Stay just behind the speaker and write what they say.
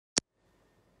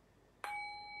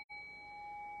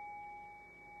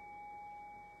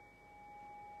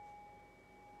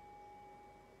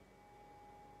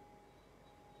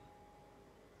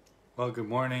Well, good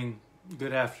morning,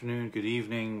 good afternoon, good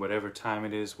evening, whatever time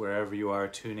it is, wherever you are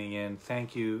tuning in.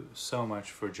 Thank you so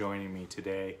much for joining me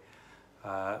today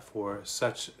for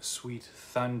such sweet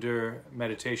thunder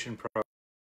meditation program.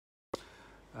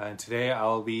 And today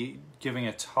I'll be giving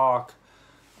a talk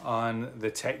on the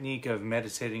technique of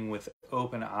meditating with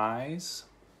open eyes,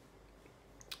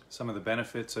 some of the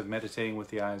benefits of meditating with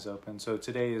the eyes open. So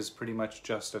today is pretty much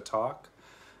just a talk.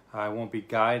 I won't be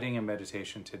guiding a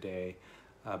meditation today.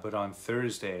 But on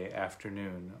Thursday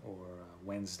afternoon or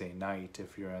Wednesday night,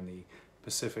 if you're on the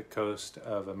Pacific coast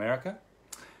of America,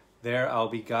 there I'll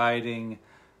be guiding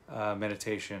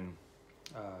meditation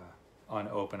on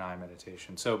open eye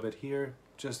meditation. But here,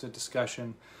 just a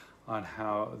discussion on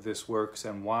how this works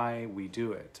and why we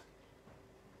do it.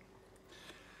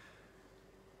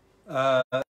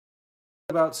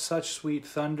 About Such Sweet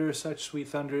Thunder. Such Sweet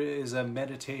Thunder is a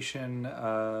meditation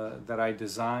that I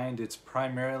designed. It's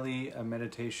primarily a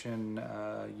meditation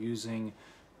using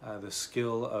the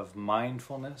skill of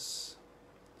mindfulness,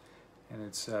 and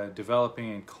it's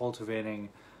developing and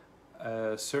cultivating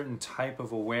a certain type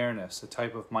of awareness, a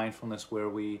type of mindfulness where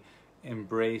we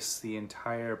embrace the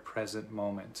entire present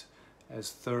moment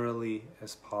as thoroughly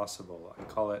as possible. I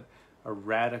call it a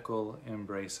radical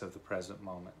embrace of the present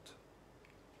moment.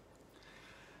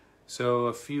 So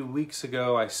a few weeks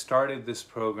ago, I started this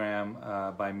program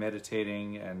by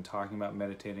meditating and talking about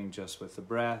meditating just with the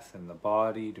breath and the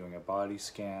body, doing a body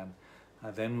scan.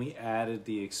 Then we added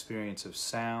the experience of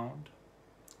sound.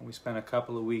 We spent a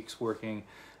couple of weeks working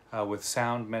with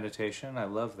sound meditation. I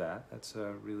love that. That's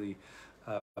a really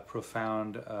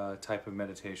profound type of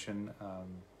meditation.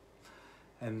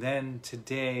 And then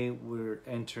today, we're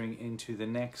entering into the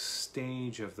next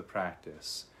stage of the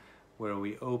practice, where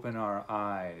we open our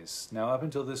eyes. Now, up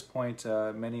until this point,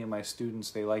 many of my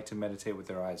students, they like to meditate with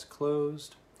their eyes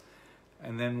closed.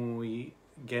 And then when we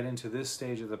get into this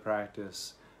stage of the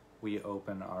practice, we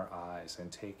open our eyes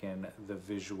and take in the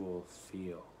visual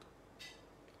field.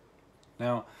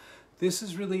 Now, this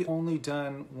is really only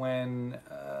done when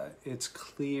it's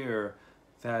clear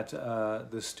that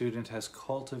the student has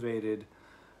cultivated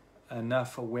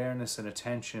enough awareness and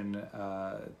attention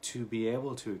to be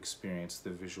able to experience the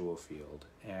visual field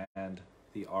and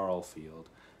the aural field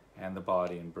and the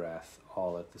body and breath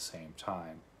all at the same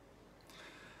time.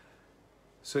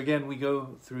 So again, we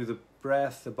go through the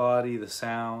breath, the body, the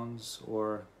sounds,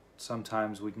 or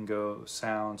sometimes we can go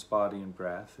sounds, body, and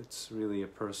breath. It's really a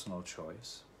personal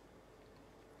choice.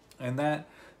 And that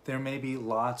there may be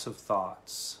lots of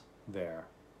thoughts there.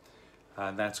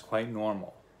 That's quite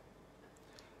normal.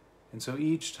 And so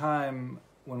each time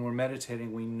when we're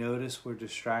meditating, we notice we're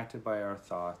distracted by our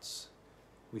thoughts.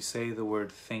 We say the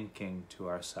word thinking to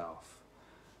ourselves,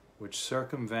 which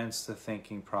circumvents the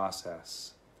thinking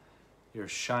process. You're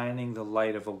shining the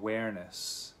light of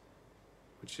awareness,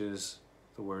 which is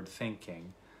the word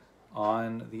thinking,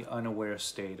 on the unaware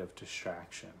state of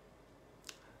distraction.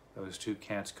 Those two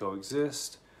can't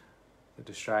coexist. The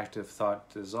distractive thought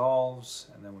dissolves,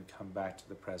 and then we come back to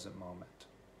the present moment.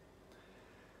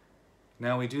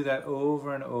 Now we do that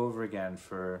over and over again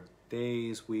for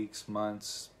days, weeks,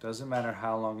 months, doesn't matter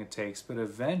how long it takes, but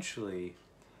eventually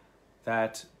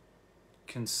that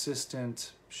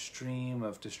consistent stream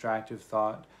of distractive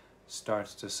thought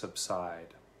starts to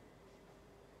subside.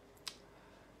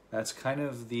 That's kind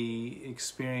of the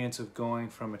experience of going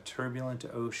from a turbulent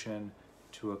ocean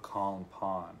to a calm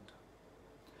pond.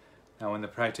 Now when the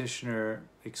practitioner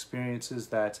experiences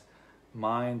that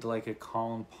mind like a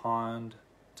calm pond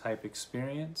type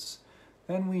experience,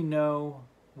 then we know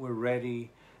we're ready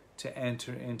to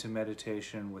enter into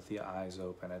meditation with the eyes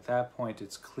open. At that point,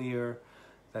 it's clear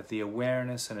that the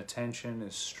awareness and attention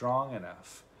is strong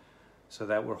enough so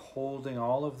that we're holding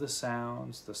all of the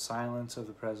sounds, the silence of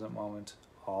the present moment,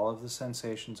 all of the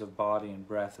sensations of body and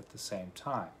breath at the same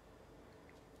time.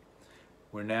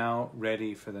 We're now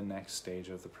ready for the next stage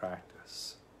of the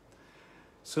practice.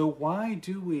 So why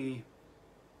do we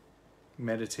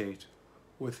meditate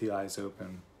with the eyes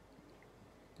open?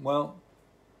 Well,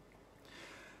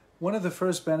 one of the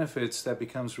first benefits that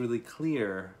becomes really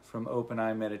clear from open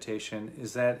eye meditation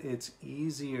is that it's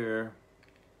easier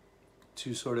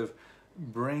to sort of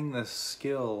bring the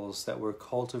skills that we're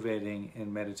cultivating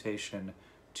in meditation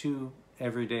to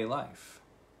everyday life.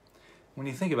 When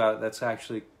you think about it, that's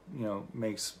actually,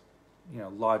 makes,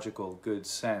 logical, good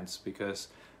sense, because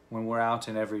when we're out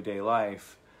in everyday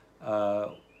life,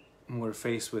 when we're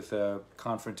faced with a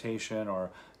confrontation or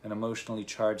an emotionally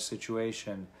charged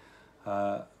situation,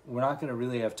 we're not going to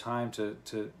really have time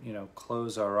to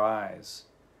close our eyes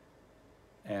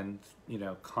and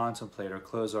contemplate, or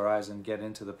close our eyes and get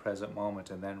into the present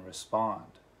moment and then respond.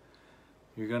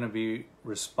 you're going to be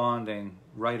responding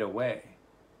right away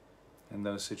in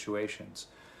those situations.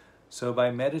 So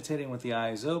by meditating with the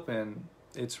eyes open,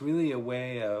 it's really a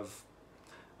way of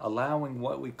allowing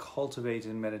what we cultivate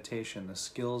in meditation, the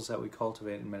skills that we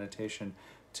cultivate in meditation,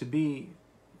 to be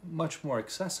much more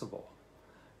accessible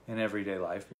in everyday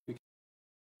life, because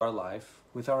our life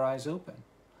with our eyes open.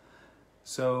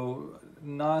 So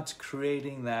not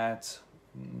creating that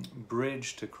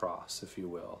bridge to cross, if you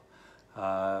will,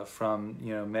 from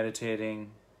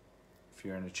meditating. If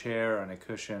you're in a chair or on a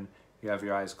cushion, you have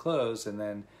your eyes closed, and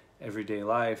then everyday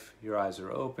life, your eyes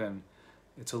are open.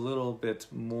 It's a little bit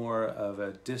more of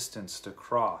a distance to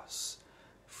cross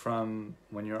from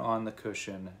when you're on the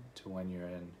cushion to when you're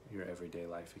in your everyday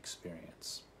life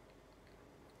experience.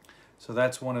 So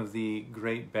that's one of the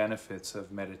great benefits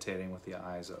of meditating with the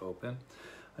eyes open.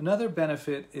 Another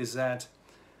benefit is that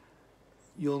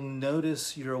you'll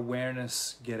notice your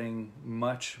awareness getting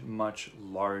much, much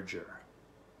larger.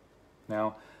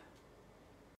 Now,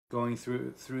 going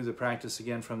through the practice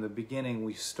again from the beginning,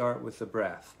 we start with the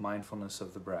breath, mindfulness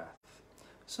of the breath.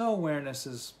 So awareness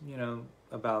is,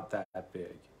 about that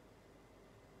big.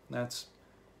 That's,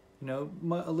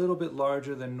 a little bit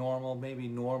larger than normal, maybe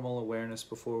normal awareness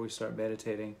before we start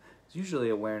meditating. Usually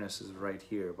awareness is right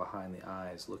here behind the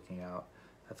eyes, looking out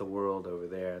at the world over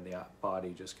there, and the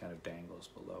body just kind of dangles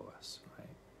below us, right?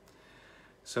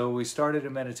 So we started a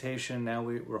meditation, now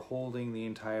we're holding the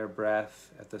entire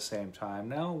breath at the same time.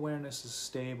 Now awareness is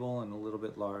stable and a little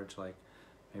bit large, like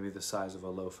maybe the size of a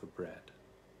loaf of bread,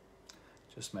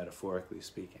 just metaphorically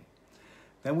speaking.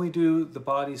 Then we do the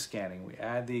body scanning. We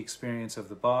add the experience of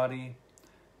the body.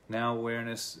 Now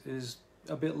awareness is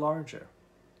a bit larger.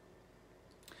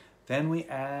 Then we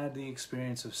add the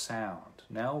experience of sound.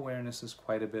 Now awareness is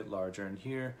quite a bit larger. And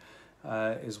here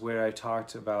is where I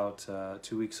talked about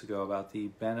 2 weeks ago about the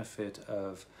benefit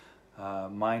of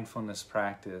mindfulness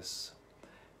practice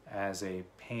as a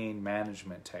pain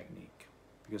management technique,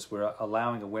 because we're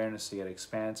allowing awareness to get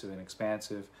expansive and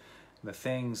expansive. The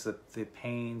things, the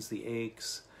pains, the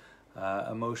aches,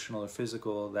 emotional or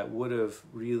physical, that would have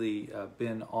really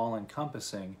been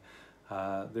all-encompassing,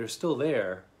 they're still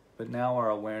there, but now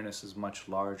our awareness is much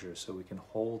larger, so we can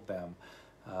hold them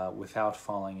without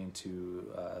falling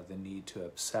into the need to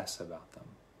obsess about them.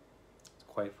 It's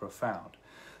quite profound.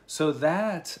 So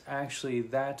that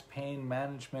pain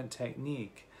management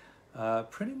technique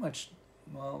pretty much,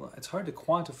 well, it's hard to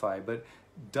quantify, but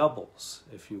doubles,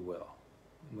 if you will,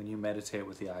 when you meditate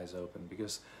with the eyes open,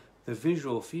 because the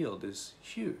visual field is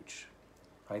huge,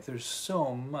 right? There's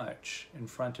so much in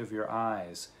front of your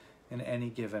eyes in any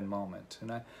given moment.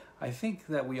 And I think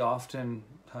that we often,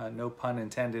 no pun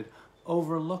intended,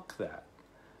 overlook that,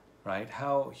 right?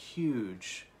 How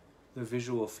huge the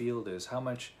visual field is, how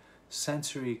much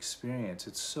sensory experience.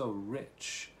 It's so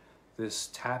rich, this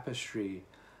tapestry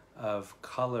of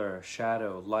color,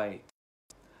 shadow, light,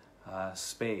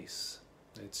 space.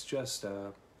 It's just,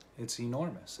 it's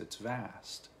enormous, it's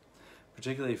vast.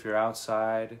 Particularly if you're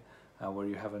outside, where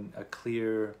you have a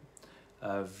clear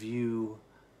view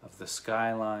of the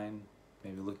skyline,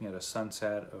 maybe looking at a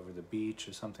sunset over the beach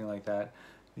or something like that.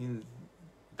 I mean,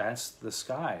 the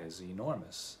sky is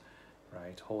enormous,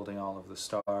 right? Holding all of the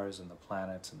stars and the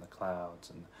planets and the clouds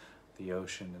and the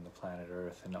ocean and the planet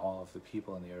Earth and all of the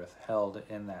people in the earth held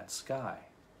in that sky.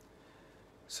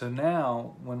 So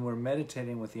now, when we're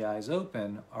meditating with the eyes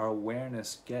open, our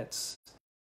awareness gets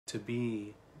to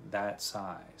be that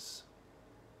size.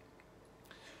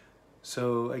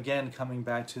 So again, coming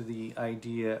back to the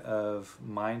idea of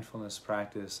mindfulness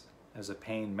practice as a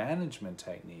pain management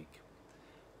technique,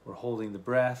 we're holding the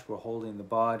breath, we're holding the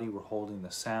body, we're holding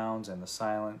the sounds and the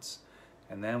silence,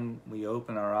 and then we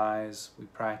open our eyes. We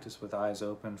practice with eyes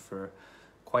open for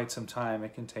quite some time.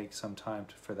 It can take some time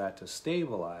for that to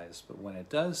stabilize, but when it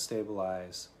does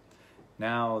stabilize,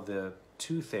 now the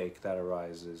toothache that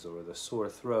arises, or the sore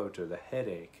throat, or the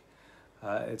headache,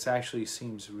 it actually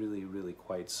seems really, really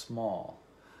quite small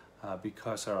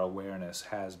because our awareness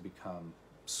has become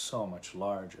so much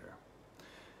larger.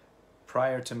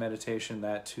 Prior to meditation,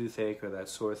 that toothache or that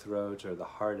sore throat or the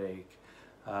heartache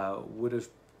would have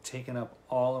taken up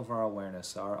all of our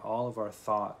awareness. All of our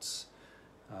thoughts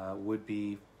would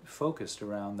be focused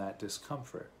around that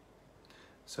discomfort.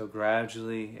 So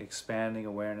gradually expanding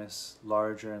awareness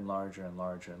larger and larger and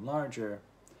larger and larger,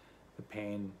 the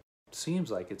pain seems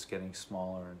like it's getting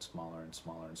smaller and smaller and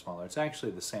smaller and smaller. It's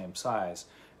actually the same size.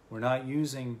 We're not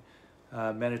using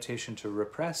meditation to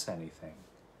repress anything.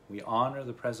 We honor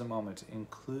the present moment,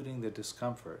 including the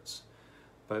discomforts.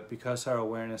 But because our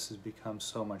awareness has become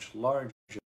so much larger,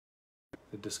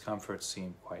 the discomforts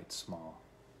seem quite small.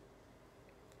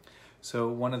 So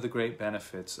one of the great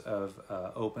benefits of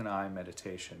open eye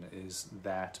meditation is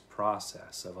that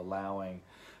process of allowing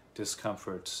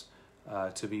discomforts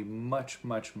to be much,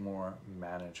 much more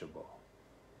manageable.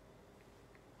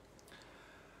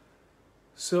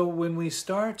 So when we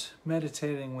start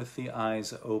meditating with the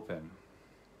eyes open,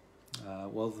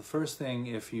 well, the first thing,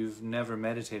 if you've never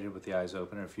meditated with the eyes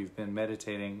open, or if you've been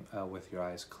meditating with your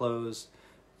eyes closed,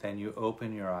 then you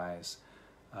open your eyes,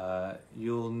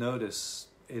 you'll notice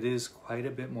it is quite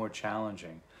a bit more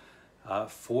challenging.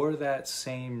 For that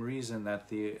same reason that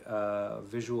the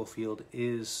visual field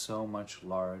is so much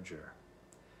larger.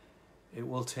 It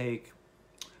will take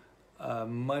a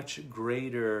much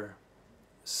greater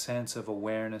sense of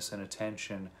awareness and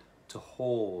attention to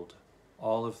hold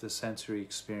all of the sensory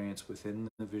experience within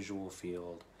the visual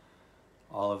field,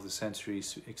 all of the sensory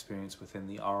experience within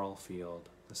the aural field,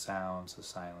 the sounds, the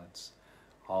silence,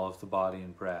 all of the body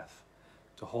and breath.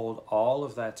 To hold all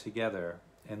of that together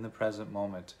in the present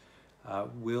moment I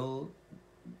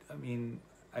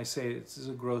say this is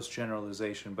a gross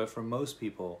generalization, but for most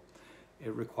people,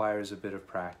 it requires a bit of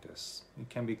practice. It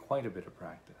can be quite a bit of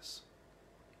practice.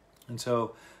 And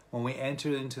so when we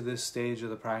enter into this stage of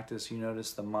the practice, you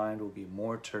notice the mind will be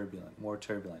more turbulent, more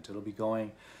turbulent. It'll be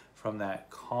going from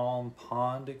that calm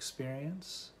pond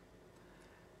experience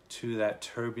to that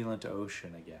turbulent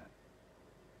ocean again.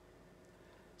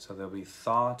 So there'll be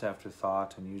thought after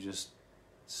thought, and you just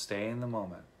stay in the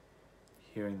moment,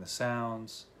 hearing the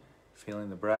sounds, feeling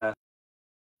the breath,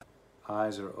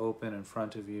 eyes are open in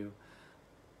front of you,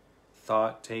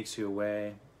 thought takes you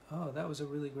away. Oh, that was a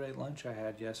really great lunch I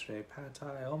had yesterday, pad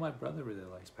thai. Oh, my brother really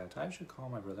likes pad thai. I should call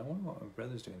my brother. I wonder what my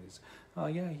brother's doing. Oh,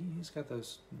 yeah, he's got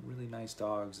those really nice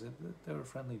dogs. They were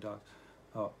friendly dogs.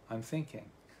 Oh, I'm thinking.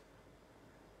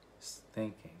 Just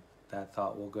thinking. That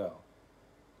thought will go.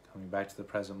 Coming back to the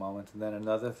present moment, and then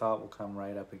another thought will come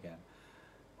right up again.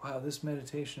 Wow, this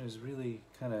meditation is really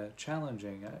kind of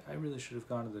challenging. I really should have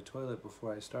gone to the toilet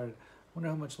before I started. I wonder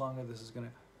how much longer this is going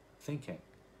to... Thinking.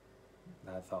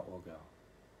 That thought will go.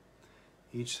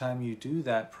 Each time you do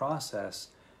that process,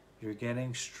 you're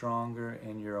getting stronger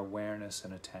in your awareness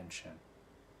and attention.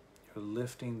 You're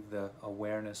lifting the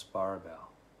awareness barbell.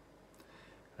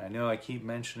 And I know I keep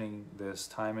mentioning this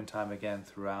time and time again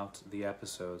throughout the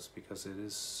episodes because it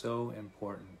is so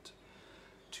important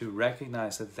to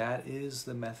recognize that that is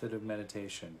the method of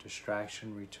meditation.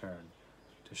 Distraction, return.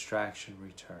 Distraction,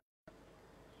 return.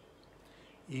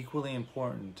 Equally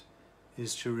important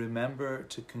is to remember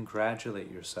to congratulate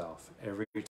yourself every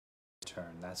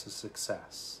turn. That's a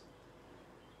success.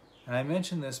 And I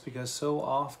mention this because so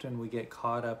often we get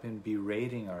caught up in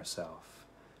berating ourselves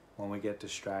when we get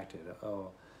distracted. Oh,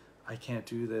 I can't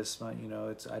do this.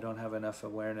 I don't have enough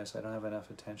awareness. I don't have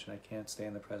enough attention. I can't stay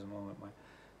in the present moment.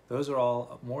 Those are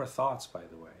all more thoughts, by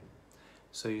the way.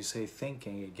 So you say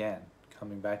thinking again,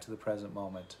 coming back to the present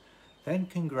moment. Then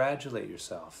congratulate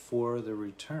yourself for the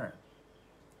return.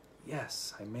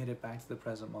 Yes, I made it back to the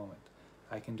present moment.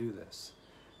 I can do this.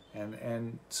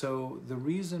 And so the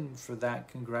reason for that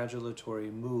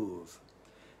congratulatory move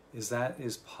is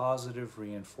positive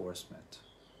reinforcement.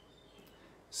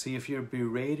 See, if you're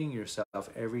berating yourself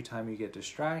every time you get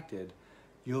distracted,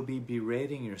 you'll be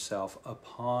berating yourself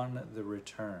upon the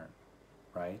return,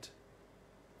 right?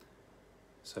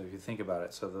 So if you think about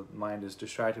it, so the mind is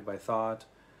distracted by thought.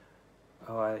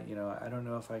 Oh, I don't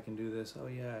know if I can do this. Oh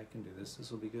yeah, I can do this.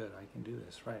 This will be good. I can do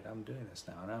this. Right, I'm doing this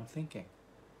now, and I'm thinking.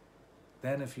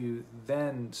 Then if you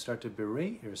then start to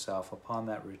berate yourself upon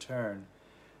that return,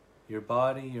 your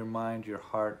body, your mind, your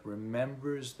heart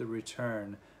remembers the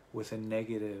return with a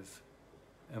negative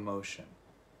emotion.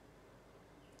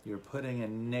 You're putting a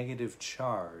negative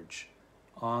charge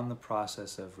on the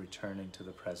process of returning to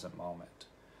the present moment.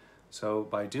 So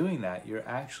by doing that, you're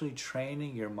actually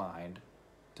training your mind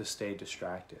to stay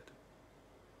distracted.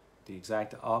 The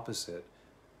exact opposite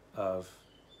of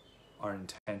our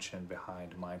intention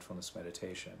behind mindfulness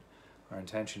meditation. Our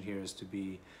intention here is to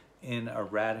be in a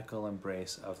radical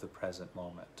embrace of the present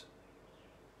moment.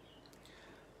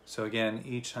 So again,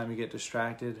 each time you get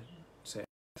distracted, say,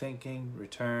 thinking,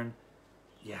 return,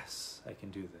 yes, I can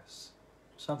do this.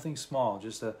 Something small,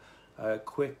 just a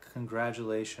quick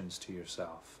congratulations to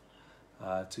yourself.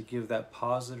 To give that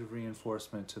positive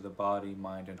reinforcement to the body,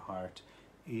 mind, and heart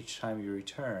each time you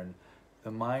return,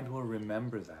 the mind will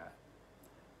remember that.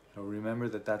 It'll remember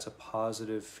that that's a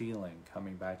positive feeling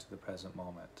coming back to the present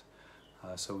moment.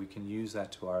 So we can use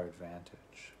that to our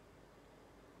advantage.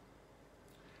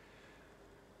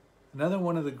 Another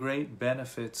one of the great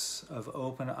benefits of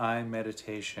open eye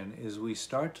meditation is we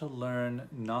start to learn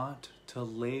not to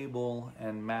label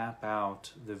and map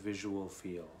out the visual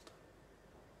field.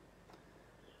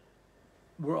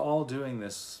 we're all doing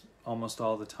this almost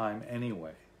all the time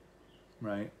anyway,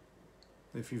 right?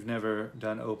 If you've never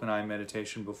done open eye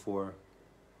meditation before,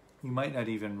 you might not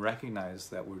even recognize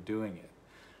that we're doing it.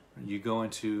 You go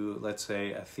into, let's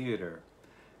say, a theater,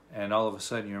 and all of a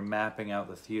sudden you're mapping out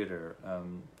the theater.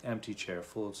 Empty chair,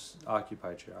 full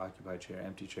occupied chair,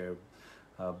 empty chair,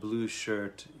 blue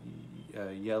shirt,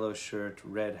 yellow shirt,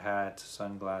 red hat,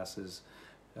 sunglasses,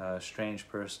 strange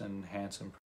person,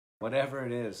 handsome person, whatever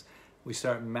it is, we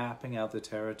start mapping out the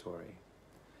territory.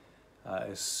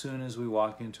 As soon as we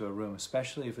walk into a room,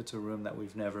 especially if it's a room that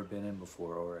we've never been in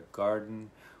before, or a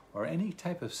garden, or any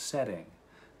type of setting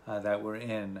that we're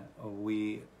in,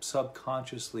 we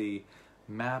subconsciously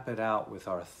map it out with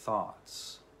our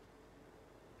thoughts.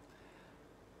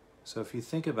 So if you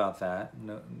think about that,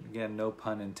 again, no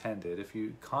pun intended, if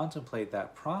you contemplate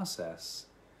that process,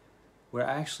 we're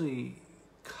actually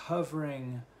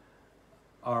covering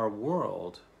our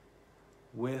world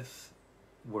with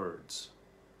words.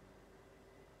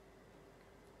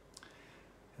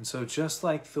 And so just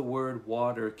like the word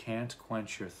water can't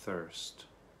quench your thirst,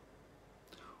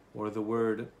 or the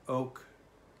word oak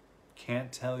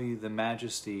can't tell you the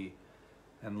majesty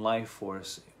and life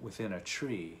force within a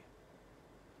tree,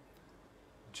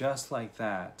 just like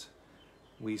that,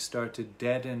 we start to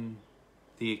deaden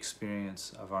the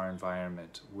experience of our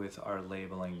environment with our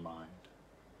labeling mind.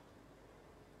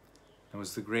 It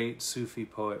was the great Sufi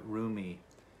poet Rumi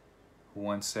who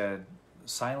once said,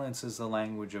 "Silence is the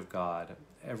language of God.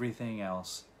 Everything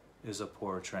else is a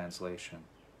poor translation."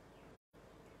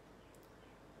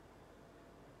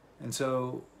 And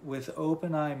so with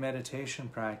open eye meditation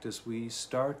practice, we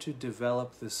start to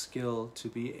develop the skill to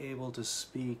be able to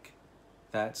speak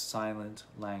that silent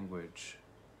language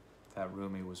that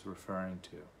Rumi was referring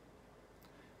to.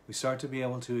 We start to be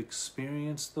able to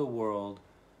experience the world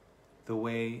the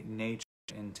way nature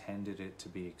intended it to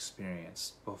be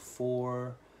experienced,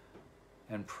 before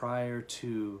and prior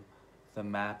to the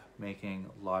map-making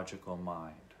logical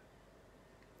mind.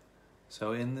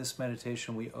 So in this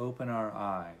meditation, we open our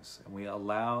eyes and we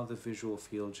allow the visual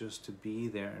field just to be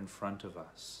there in front of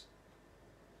us.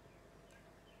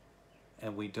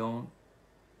 And we don't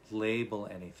label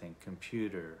anything: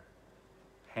 computer,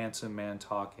 handsome man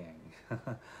talking,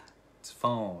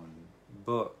 phone,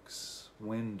 books,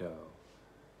 window,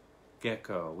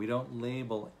 gecko. We don't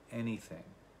label anything.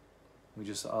 We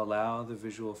just allow the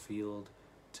visual field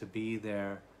to be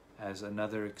there as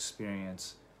another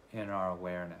experience in our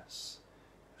awareness,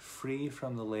 free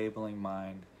from the labeling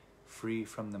mind, free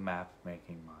from the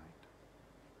map-making mind.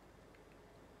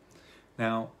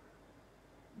 Now,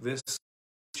 this is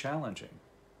challenging.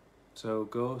 So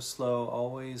go slow,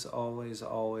 always, always,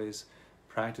 always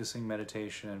practicing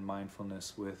meditation and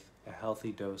mindfulness with a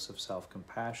healthy dose of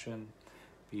self-compassion.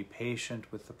 Be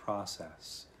patient with the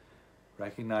process,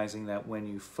 recognizing that when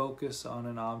you focus on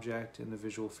an object in the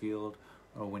visual field,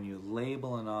 or when you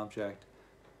label an object,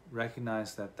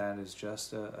 recognize that that is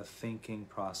just a thinking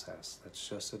process. That's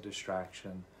just a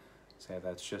distraction. Say,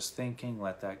 that's just thinking,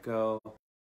 let that go.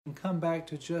 And come back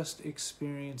to just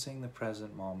experiencing the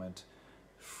present moment,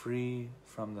 free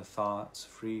from the thoughts,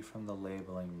 free from the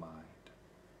labeling mind.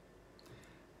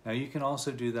 Now you can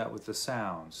also do that with the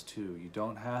sounds too. You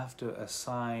don't have to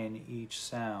assign each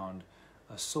sound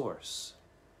a source.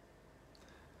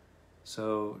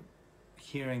 So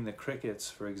hearing the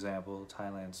crickets, for example,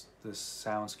 this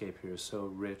soundscape here is so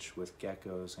rich with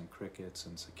geckos and crickets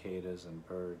and cicadas and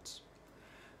birds.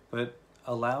 But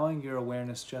allowing your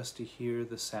awareness just to hear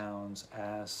the sounds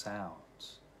as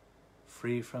sounds,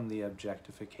 free from the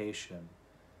objectification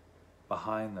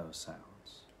behind those sounds.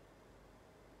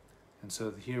 And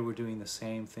so here we're doing the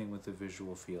same thing with the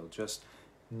visual field, just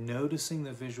noticing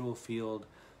the visual field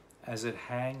as it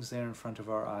hangs there in front of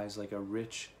our eyes like a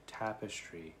rich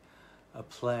tapestry, a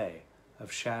play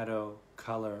of shadow,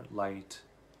 color, light,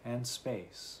 and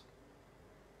space.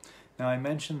 Now I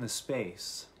mentioned the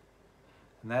space,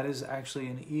 and that is actually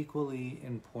an equally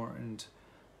important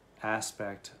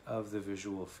aspect of the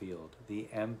visual field, the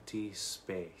empty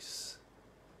space.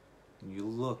 When you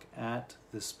look at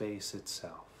the space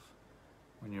itself,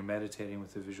 when you're meditating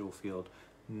with the visual field,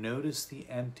 notice the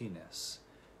emptiness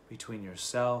between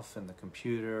yourself and the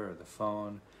computer or the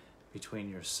phone, between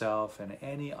yourself and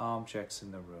any objects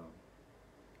in the room.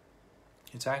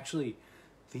 It's actually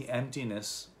the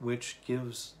emptiness which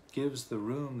gives the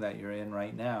room that you're in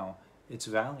right now its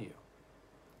value.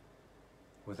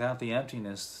 Without the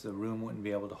emptiness, the room wouldn't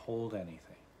be able to hold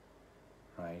anything,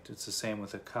 right? It's the same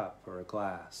with a cup or a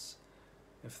glass.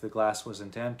 If the glass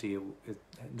wasn't empty, it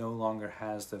no longer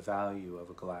has the value of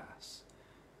a glass.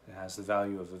 It has the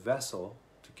value of a vessel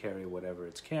to carry whatever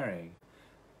it's carrying,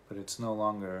 but it's no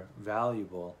longer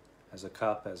valuable as a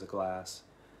cup, as a glass,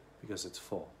 because it's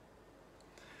full.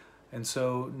 And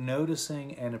so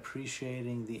noticing and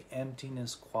appreciating the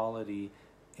emptiness quality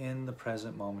in the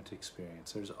present moment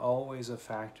experience. There's always a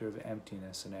factor of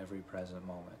emptiness in every present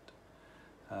moment.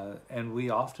 And we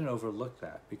often overlook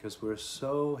that because we're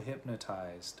so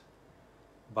hypnotized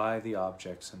by the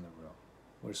objects in the room.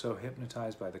 We're so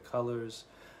hypnotized by the colors,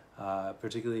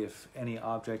 particularly if any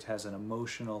object has an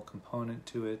emotional component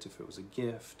to it, if it was a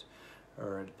gift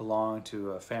or it belonged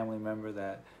to a family member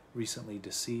that recently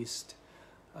deceased.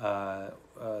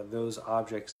 Those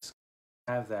objects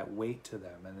have that weight to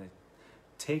them, and they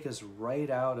take us right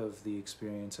out of the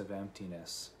experience of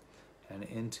emptiness and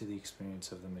into the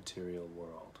experience of the material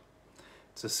world.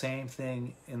 It's the same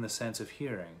thing in the sense of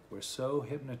hearing. We're so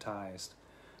hypnotized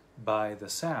by the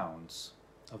sounds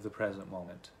of the present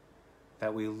moment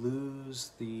that we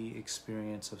lose the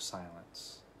experience of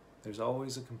silence. There's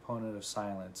always a component of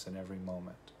silence in every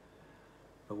moment,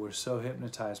 but we're so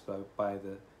hypnotized by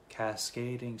the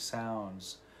cascading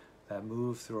sounds that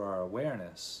move through our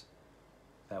awareness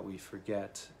that we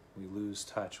forget, we lose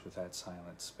touch with that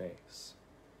silent space.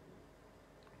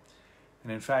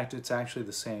 And in fact, it's actually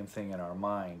the same thing in our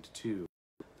mind too.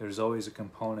 There's always a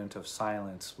component of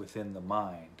silence within the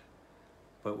mind,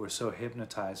 but we're so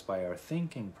hypnotized by our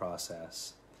thinking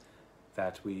process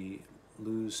that we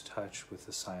lose touch with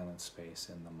the silent space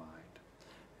in the mind.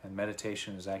 And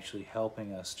meditation is actually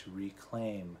helping us to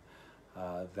reclaim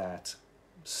that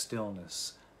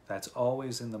stillness that's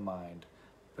always in the mind,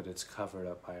 but it's covered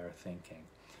up by our thinking.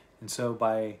 And so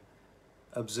by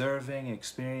observing,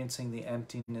 experiencing the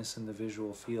emptiness in the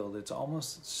visual field, it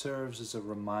almost serves as a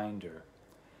reminder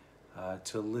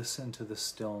to listen to the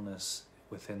stillness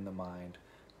within the mind,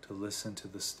 to listen to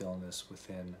the stillness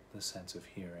within the sense of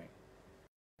hearing.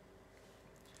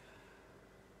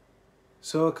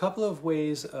 So a couple of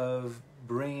ways of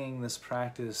bringing this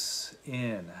practice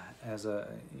in as a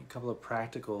couple of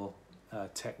practical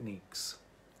techniques.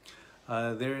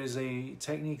 There is a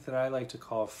technique that I like to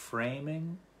call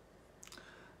framing.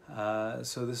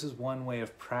 So this is one way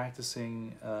of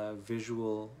practicing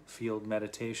visual field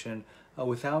meditation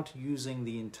without using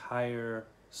the entire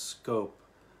scope,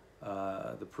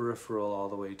 the peripheral all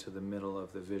the way to the middle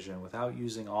of the vision, without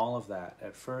using all of that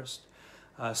at first.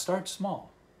 Start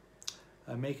small.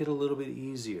 Make it a little bit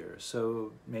easier.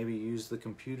 So maybe use the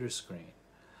computer screen.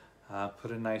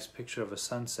 Put a nice picture of a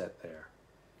sunset there.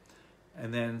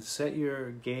 And then set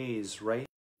your gaze right in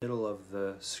the middle of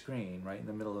the screen, right in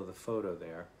the middle of the photo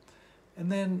there.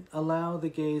 And then allow the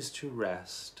gaze to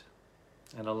rest.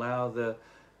 And allow the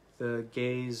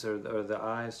gaze or the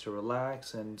eyes to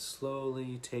relax, and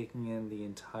slowly taking in the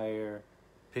entire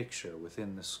picture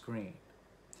within the screen.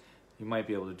 You might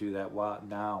be able to do that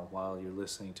while you're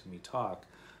listening to me talk.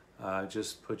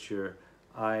 Just put your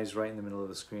eyes right in the middle of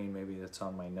the screen. Maybe that's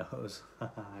on my nose.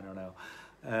 I don't know.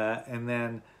 And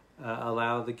then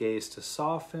allow the gaze to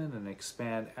soften and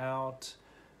expand out,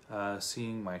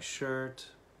 seeing my shirt,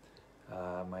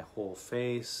 my whole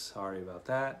face. Sorry about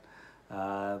that.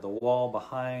 The wall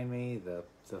behind me, the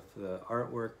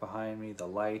artwork behind me, the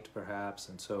light perhaps,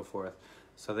 and so forth,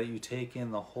 so that you take in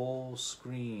the whole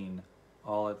screen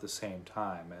all at the same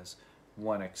time as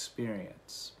one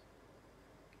experience.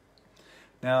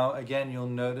 Now again, you'll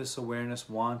notice awareness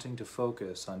wanting to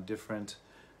focus on different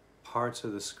parts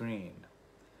of the screen.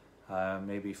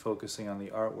 Maybe focusing on the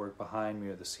artwork behind me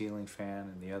or the ceiling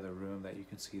fan in the other room that you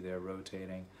can see there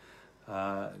rotating.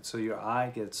 So your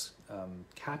eye gets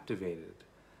captivated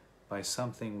by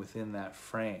something within that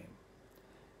frame.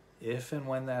 If and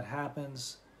when that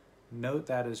happens, note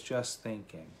that as just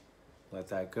thinking. Let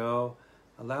that go.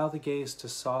 Allow the gaze to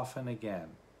soften again.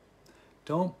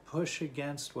 Don't push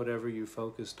against whatever you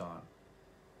focused on,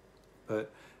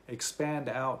 but expand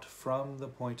out from the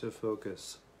point of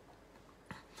focus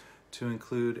to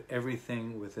include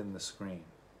everything within the screen.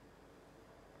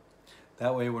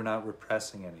 That way we're not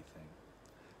repressing anything.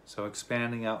 So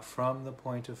expanding out from the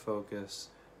point of focus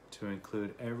to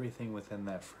include everything within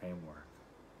that framework.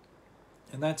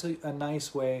 And that's a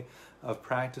nice way of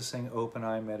practicing open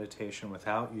eye meditation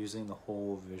without using the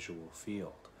whole visual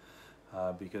field,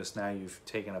 because now you've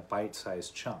taken a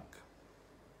bite-sized chunk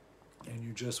and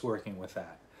you're just working with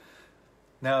that.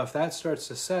 Now if that starts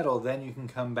to settle, then you can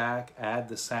come back, add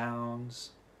the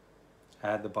sounds,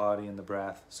 add the body and the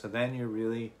breath. So then you're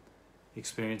really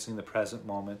experiencing the present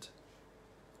moment,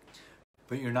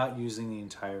 but you're not using the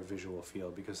entire visual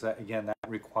field, because that, again, that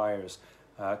requires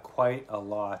quite a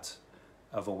lot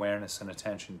of awareness and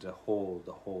attention to hold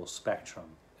the whole spectrum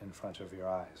in front of your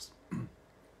eyes.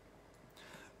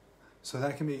 So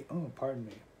that can be, oh, pardon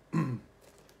me.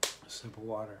 sip of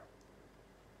water.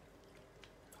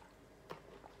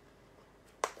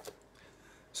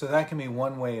 So that can be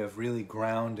one way of really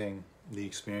grounding the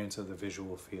experience of the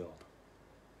visual field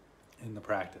in the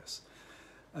practice.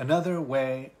 Another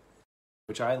way,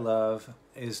 which I love,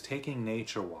 is taking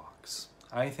nature walks.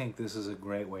 I think this is a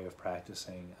great way of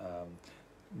practicing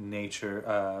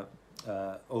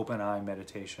open eye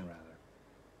meditation rather.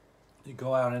 You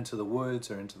go out into the woods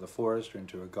or into the forest or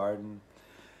into a garden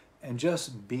and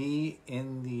just be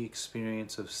in the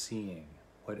experience of seeing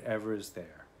whatever is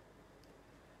there.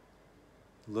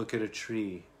 Look at a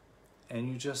tree and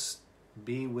you just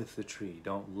be with the tree.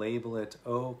 Don't label it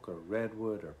oak or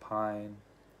redwood or pine.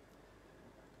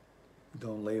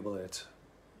 Don't label it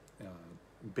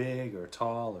big or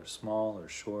tall or small or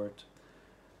short.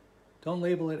 Don't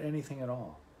label it anything at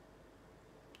all.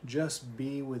 Just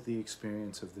be with the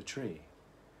experience of the tree.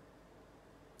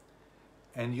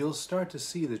 And you'll start to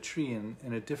see the tree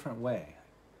in a different way.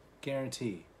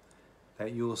 Guarantee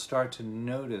that you will start to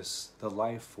notice the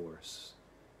life force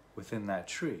within that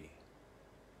tree.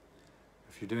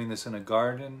 If you're doing this in a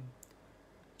garden,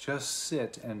 just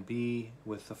sit and be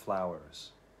with the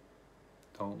flowers.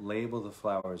 Don't label the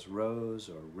flowers rose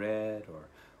or red or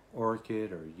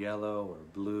orchid or yellow or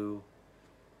blue.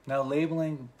 Now,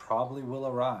 labeling probably will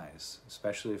arise,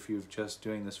 especially if you're just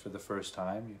doing this for the first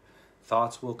time.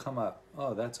 Thoughts will come up.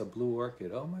 Oh, that's a blue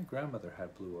orchid. Oh, my grandmother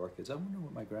had blue orchids. I wonder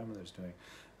what my grandmother's doing.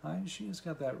 She has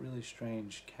got that really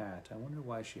strange cat. I wonder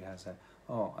why she has that.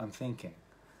 Oh, I'm thinking.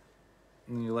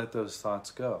 And you let those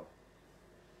thoughts go.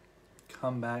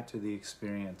 Come back to the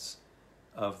experience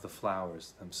of the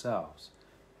flowers themselves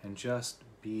and just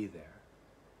be there.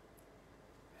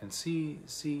 And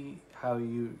see how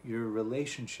your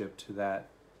relationship to that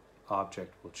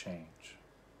object will change,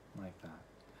 like that.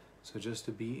 So just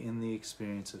to be in the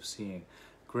experience of seeing.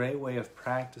 Great way of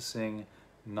practicing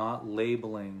not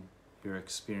labeling your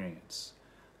experience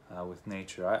with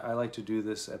nature. I like to do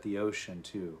this at the ocean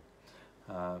too.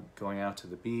 Going out to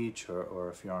the beach or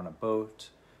if you're on a boat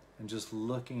and just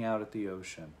looking out at the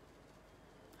ocean.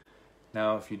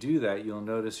 Now, if you do that, you'll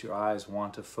notice your eyes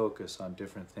want to focus on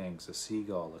different things. A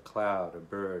seagull, a cloud, a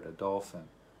bird, a dolphin,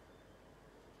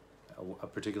 a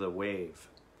particular wave.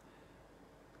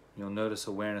 You'll notice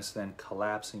awareness then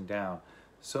collapsing down.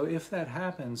 So if that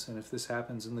happens, and if this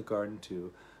happens in the garden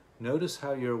too, notice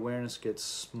how your awareness gets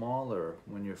smaller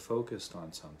when you're focused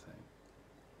on something.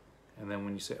 And then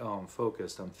when you say, oh, I'm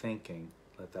focused, I'm thinking,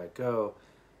 let that go,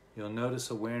 you'll notice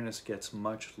awareness gets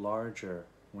much larger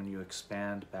when you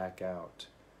expand back out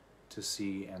to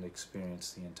see and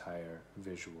experience the entire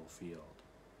visual field.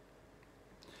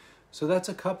 So that's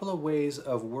a couple of ways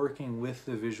of working with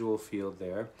the visual field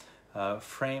there.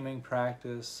 Framing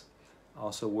practice,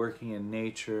 also working in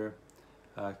nature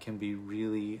can be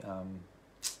really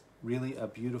a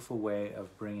beautiful way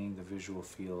of bringing the visual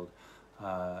field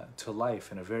to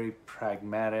life in a very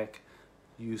pragmatic,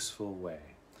 useful way.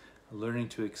 Learning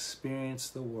to experience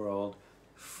the world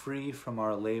free from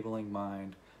our labeling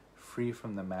mind, free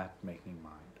from the map-making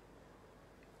mind.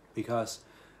 Because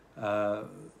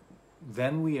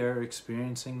then we are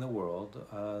experiencing the world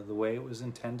the way it was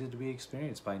intended to be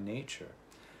experienced by nature.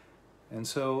 And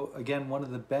so, again, one of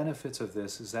the benefits of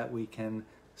this is that we can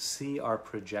see our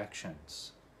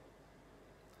projections.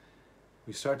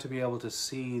 We start to be able to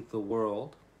see the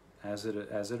world as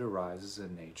it arises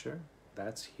in nature.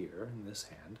 That's here in this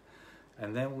hand.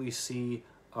 And then we see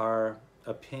our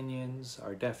opinions,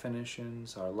 our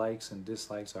definitions, our likes and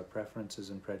dislikes, our preferences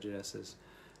and prejudices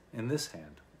in this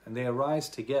hand. And they arise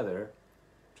together,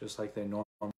 just like they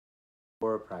normally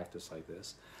for a practice like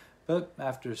this. But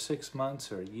after 6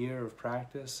 months or a year of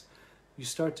practice, you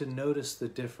start to notice the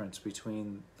difference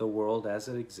between the world as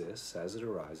it exists, as it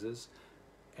arises,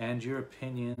 and your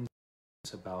opinions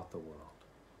about the world.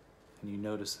 And you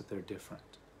notice that they're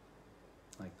different,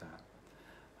 like that.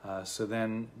 So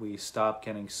then we stop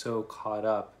getting so caught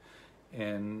up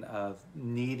in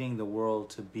needing the world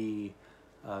to be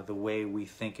the way we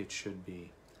think it should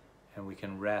be. And we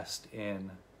can rest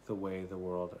in the way the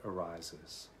world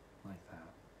arises, like that.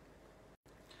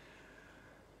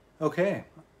 Okay,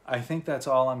 I think that's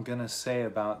all I'm going to say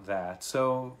about that.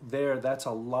 So that's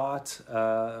a lot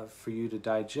for you to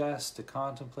digest, to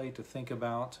contemplate, to think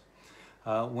about.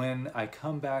 When I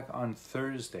come back on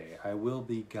Thursday, I will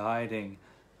be guiding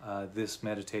this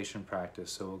meditation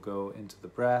practice. So we'll go into the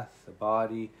breath, the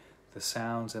body, the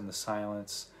sounds and the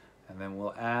silence, and then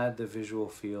we'll add the visual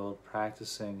field,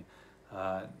 practicing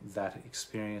that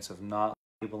experience of not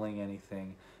labeling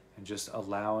anything and just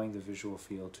allowing the visual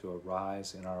field to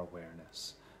arise in our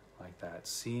awareness, like that,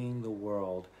 seeing the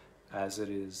world as it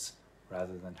is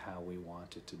rather than how we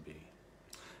want it to be.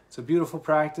 It's a beautiful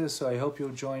practice, so I hope you'll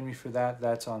join me for that.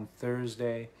 That's on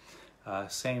Thursday,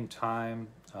 same time,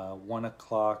 1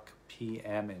 o'clock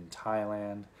p.m. in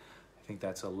Thailand. I think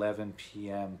that's 11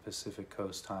 p.m. Pacific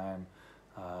Coast time,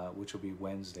 which will be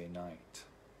Wednesday night.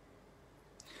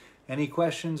 Any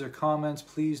questions or comments,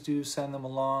 please do send them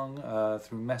along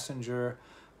through Messenger,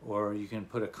 or you can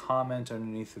put a comment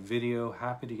underneath the video.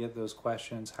 Happy to get those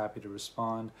questions, happy to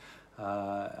respond.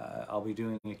 I'll be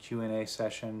doing a Q&A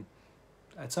session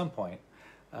at some point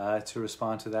to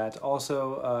respond to that.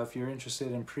 Also, if you're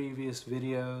interested in previous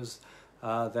videos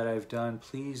that I've done,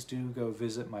 please do go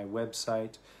visit my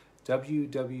website,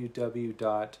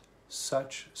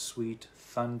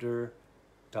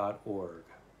 www.suchsweetthunder.org.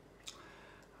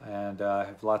 And I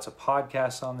have lots of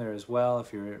podcasts on there as well.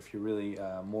 If you're really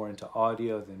more into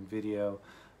audio than video,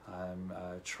 I'm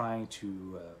trying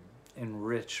to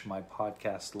enrich my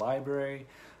podcast library.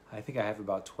 I think I have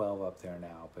about 12 up there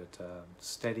now, but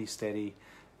steady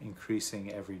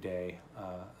increasing every day,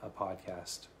 a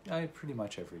podcast, pretty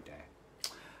much every day.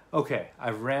 Okay,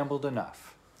 I've rambled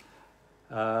enough.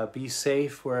 Be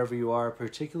safe wherever you are,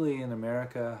 particularly in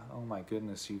America. Oh my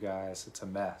goodness, you guys, it's a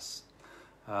mess.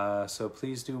 So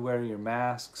please do wear your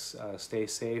masks, stay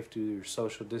safe, do your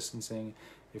social distancing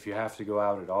if you have to go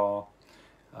out at all.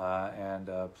 And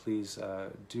please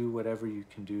do whatever you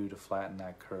can do to flatten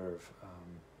that curve.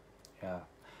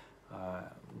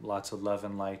 Lots of love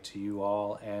and light to you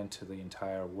all and to the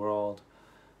entire world.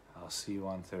 I'll see you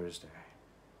on Thursday.